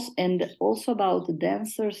also about the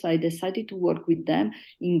dancers, I decided to work with them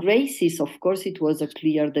in Graces. Of course, it was a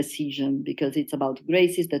clear decision because it's about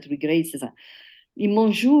Graces that regraces. In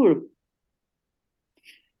Monjour,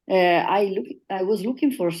 I was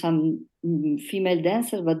looking for some female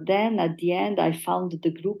dancers, but then at the end I found the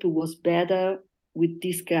group was better with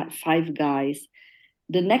these 5 guys.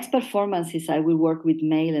 The next performances I will work with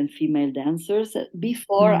male and female dancers.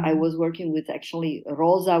 Before I was working with actually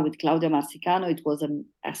Rosa, with Claudia Marsicano. It was a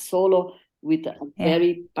solo with a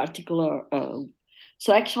very particular.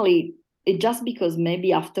 So actually, it just because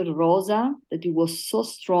maybe after Rosa that it was so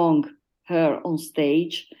strong her on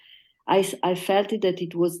stage. I felt it that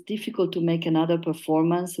it was difficult to make another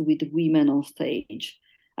performance with women on stage.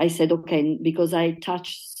 I said, okay, because I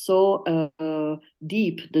touched so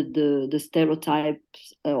deep the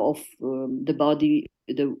stereotypes of the body,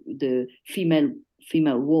 the female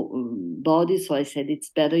body. So I said it's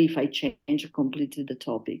better if I change completely the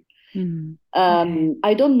topic.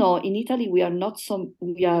 I don't know. In Italy, we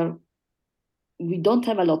don't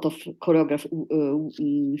have a lot of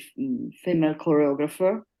female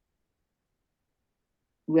choreographer.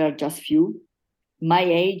 We are just few. My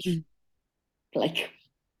age,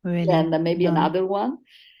 really? And maybe another one.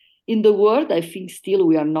 In the world, I think still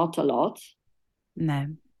we are not a lot. No.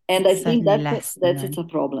 And I think that's it's a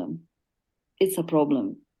problem. It's a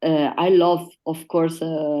problem. I love, of course,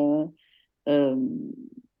 a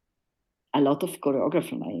lot of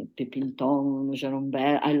choreographers like Pépinton, Jérôme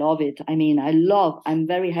Bert. I love it. I mean, I'm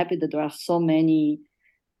very happy that there are so many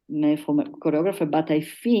choreographers, but I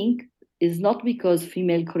think it's not because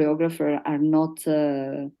female choreographers are not...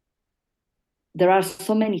 there are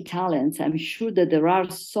so many talents. I'm sure that there are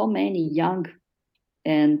so many young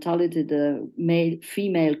and talented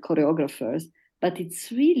female choreographers, but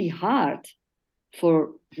it's really hard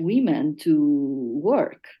for women to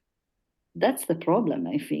work. that's the problem,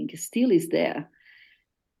 I think. It still is there.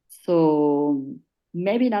 So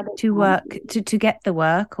maybe another To time. work, to get the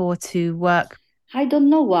work, or to work. I don't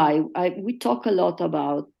know why. We talk a lot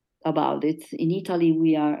about it in Italy.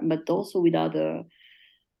 We are, but also with other.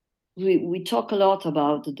 We talk a lot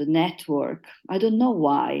about the network. I don't know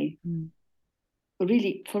why.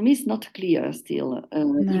 Really, for me, it's not clear still. If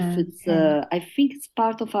No, it's, okay. I think it's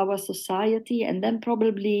part of our society, and then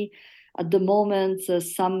probably at the moment,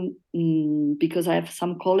 because I have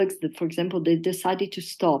some colleagues that, for example, they decided to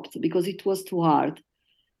stop because it was too hard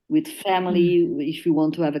with Mm. family. If you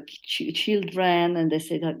want to have children, and they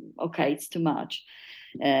say that okay, it's too much.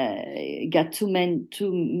 Get too many.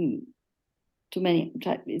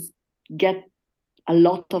 Get a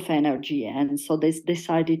lot of energy, and so they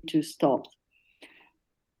decided to stop.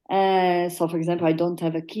 So, for example, I don't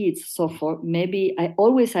have a kid. So, for maybe I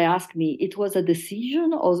ask me, it was a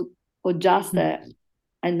decision or just Mm. a.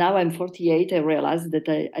 And now I'm 48. I realized that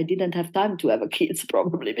I didn't have time to have a kids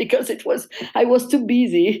probably because I was too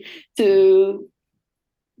busy to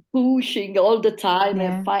pushing all the time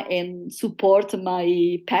Yeah. and support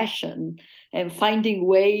my passion and finding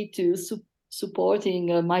way to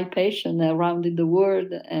supporting my passion around in the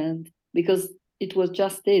world, and because it was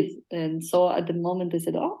just this. And so at the moment they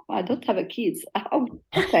said, oh, I don't have a kids. Oh,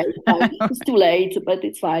 okay, fine. It's too late, but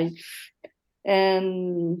it's fine.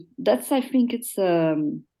 And that's, I think it's I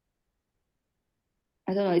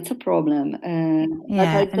don't know, it's a problem. But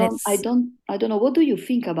Yeah, and it's, I don't know. What do you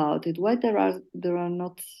think about it? Why there are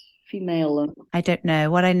not female? I don't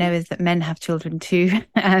know. What I know is that men have children too,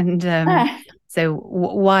 and Ah, so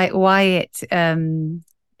why it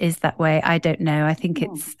is that way, I don't know. I think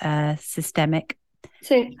no. it's systemic.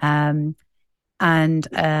 See, Um, and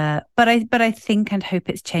but I think and hope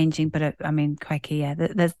it's changing. But I mean, crikey, yeah,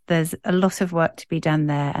 there's a lot of work to be done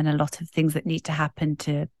there, and a lot of things that need to happen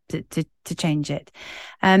to change it.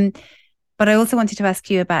 Um, but I also wanted to ask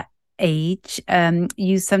you about age.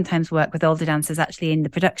 You sometimes work with older dancers actually in the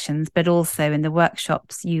productions, but also in the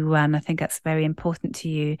workshops you run. I think that's very important to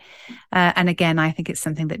you. And again, I think it's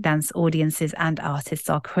something that dance audiences and artists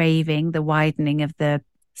are craving, the widening of the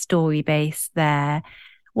story base there.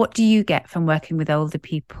 What do you get from working with older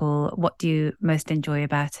people? What do you most enjoy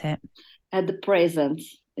about it? at the present,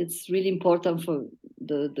 it's really important for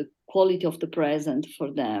the quality of the present for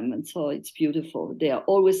them, and so it's beautiful. They are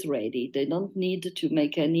always ready. They don't need to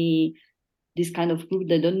make any this kind of group.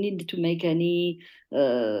 They don't need to make any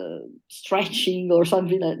stretching or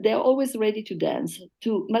something like. They're always ready to dance,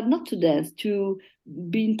 but not to dance, to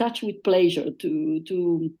be in touch with pleasure, to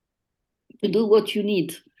do what you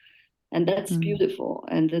need. And that's Mm. beautiful.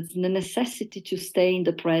 And that's the necessity to stay in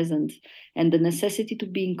the present, and the necessity to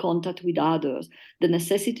be in contact with others, the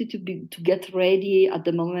necessity to get ready at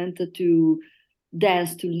the moment to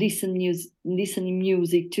dance, to listen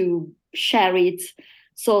music, to share it.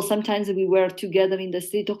 So sometimes we were together in the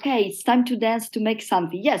street. Okay, it's time to dance, to make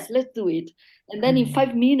something. Yes, let's do it. And then in Mm.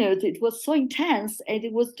 5 minutes, it was so intense and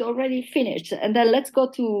it was already finished. And then let's go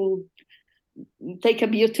to take a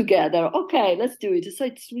beer together. Okay, let's do it. So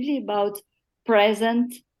it's really about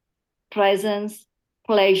present, presence,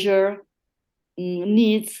 pleasure,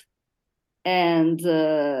 needs, and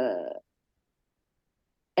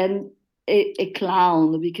and a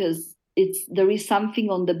clown, because there is something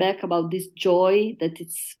on the back about this joy that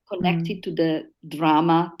it's Mm. connected to the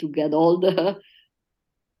drama, to get all the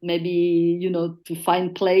maybe to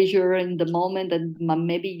find pleasure in the moment, and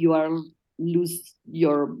maybe you are lose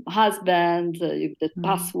your husband, that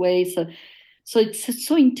pass Mm. away. So it's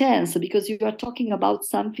so intense because you are talking about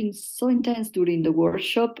something so intense during the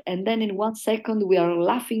workshop, and then in 1 second we are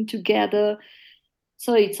laughing together.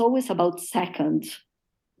 So it's always about second,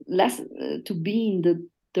 less to be in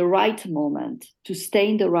the right moment, to stay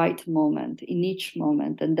in the right moment in each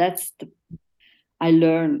moment, and I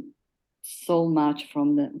learned so much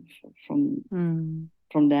from Mm.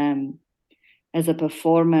 from them as a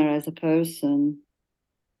performer, as a person.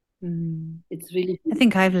 Mm. It's really I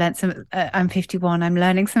think beautiful. I've learned some. I'm 51. I'm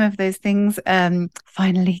learning some of those things.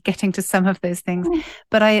 Finally getting to some of those things.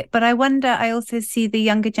 But I wonder. I also see the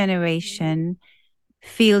younger generation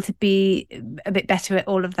feel to be a bit better at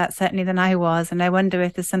all of that, certainly than I was. And I wonder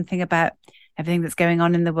if there's something about everything that's going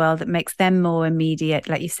on in the world that makes them more immediate.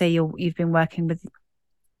 Like you say, you've been working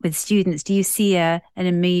with students. Do you see an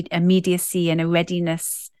immediacy and a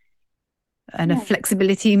readiness and a Yeah.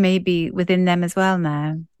 flexibility maybe within them as well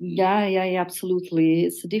now? Yeah, absolutely.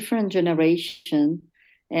 It's a different generation,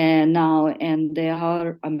 and now, and they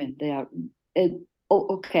are. I mean, they are. Uh,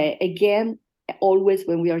 okay, again, always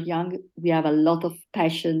when we are young, we have a lot of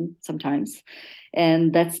passion sometimes,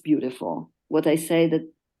 and that's beautiful. What I say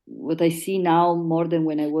that what I see now more than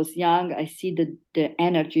when I was young. I see the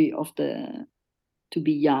energy of to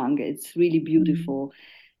be young. It's really beautiful.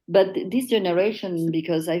 But this generation,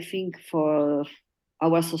 because I think for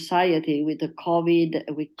our society with the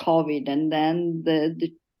COVID, and then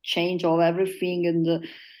the change of everything, and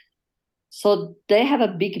so they have a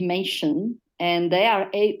big mission, and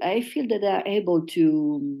I feel that they are able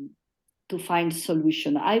to find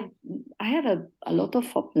solution. I have a lot of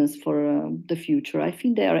hopefulness for the future. I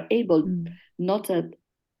think they are able, not at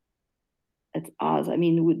us. I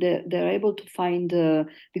mean, they're able to find,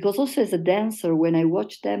 because also as a dancer, when I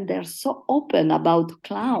watch them, they're so open about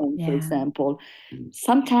clown, for example.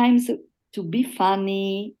 Sometimes to be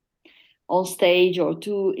funny on stage or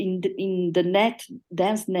to in the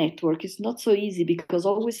dance network is not so easy, because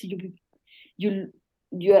always you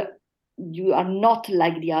are not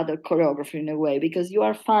like the other choreographer in a way, because you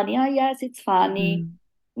are funny. Yes, it's funny.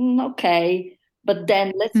 Okay. But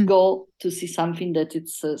then let's go to see something that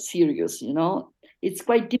it's serious, It's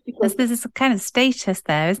quite difficult. There's this kind of status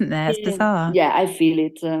there, isn't there? It's bizarre. Yeah, I feel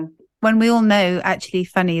it. When we all know actually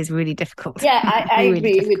funny is really difficult. Yeah, I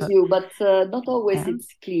really agree with you, but not always it's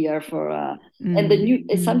clear for...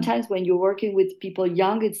 And sometimes when you're working with people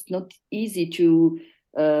young, it's not easy to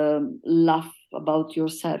laugh about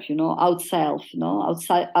yourself, out self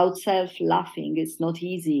laughing. It's not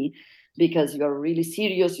easy, because you're really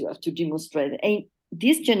serious. You have to demonstrate. And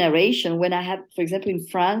this generation, when I have, for example, in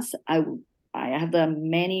France, I have done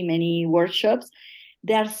many workshops.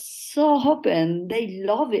 They are so open. They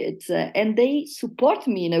love it, and they support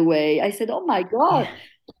me in a way. I said, "Oh my God,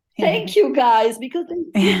 thank you guys," because they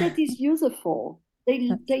think that is useful. They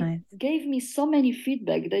nice. Gave me so many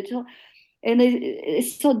feedback.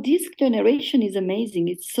 So this generation is amazing.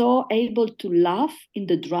 It's so able to laugh in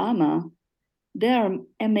the drama. They are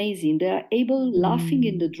amazing. They are able laughing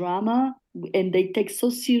in the drama, and they take so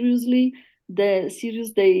seriously their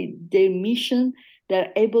mission.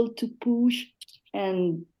 They're able to push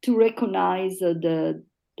and to recognize the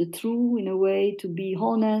truth in a way, to be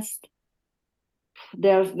honest.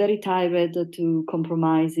 They're very tired to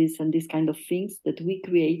compromises and these kind of things that we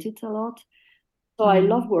created a lot. So I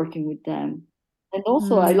love working with them. And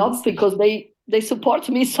also I love because they support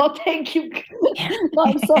me. So thank you.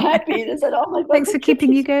 I'm so happy. They said, "Oh my God, thanks for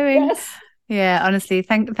keeping you going." Yes. Yeah, honestly,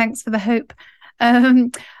 thanks for the hope.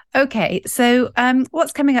 Okay, so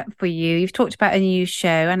what's coming up for you? You've talked about a new show,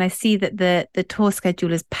 and I see that the tour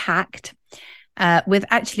schedule is packed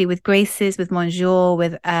with Graces, with Monjour,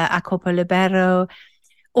 with A Corpo Libero,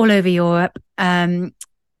 all over Europe, and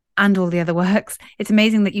all the other works. It's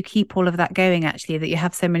amazing that you keep all of that going, actually, that you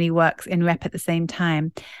have so many works in rep at the same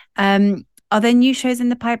time. Are there new shows in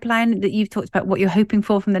the pipeline that you've talked about, what you're hoping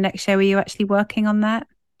for from the next show? Are you actually working on that?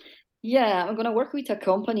 Yeah, I'm going to work with a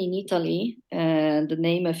company in Italy, and the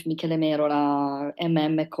name of Michele Merola,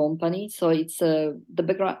 Company. So it's the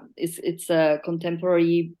background. It's a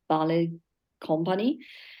contemporary ballet company,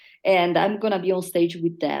 and I'm going to be on stage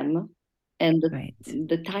with them. And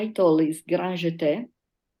the title is Grand Jeté.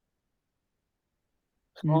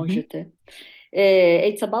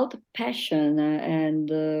 It's about passion, and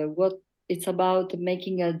it's about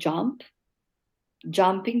making a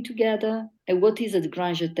jumping together. And what is a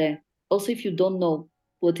Grand Jeté? Also, if you don't know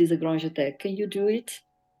what is a Grand Jeté, can you do it?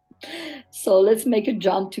 So let's make a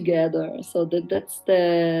jump together. So that's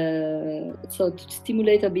so to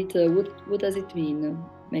stimulate a bit. What does it mean?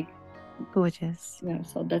 Make gorgeous. Yeah.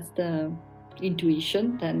 So that's the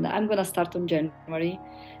intuition. Then I'm gonna start on January.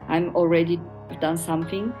 I'm already done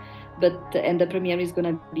something, and the premiere is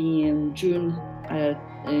gonna be in June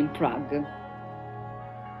in Prague.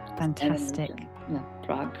 Fantastic. Yeah,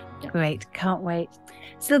 Prague. Yeah. Great. Can't wait.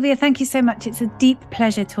 Sylvia, thank you so much. It's a deep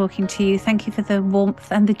pleasure talking to you. Thank you for the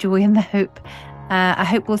warmth and the joy and the hope. I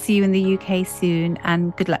hope we'll see you in the UK soon,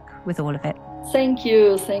 and good luck with all of it. Thank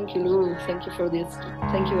you, Lou. Thank you for this.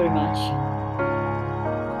 Thank you very much.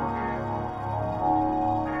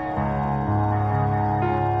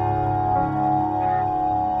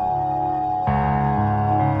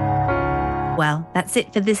 Well, that's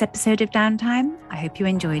it for this episode of Downtime. I hope you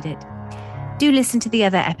enjoyed it. Do listen to the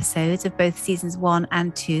other episodes of both seasons 1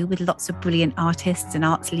 and 2 with lots of brilliant artists and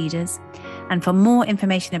arts leaders. And for more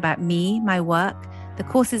information about me, my work, the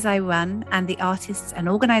courses I run, and the artists and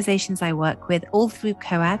organisations I work with, all through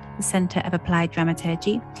COAD, the Centre of Applied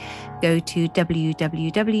Dramaturgy, go to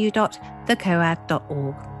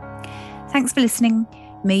www.thecoad.org. Thanks for listening.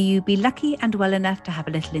 May you be lucky and well enough to have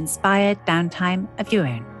a little inspired downtime of your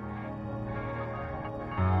own.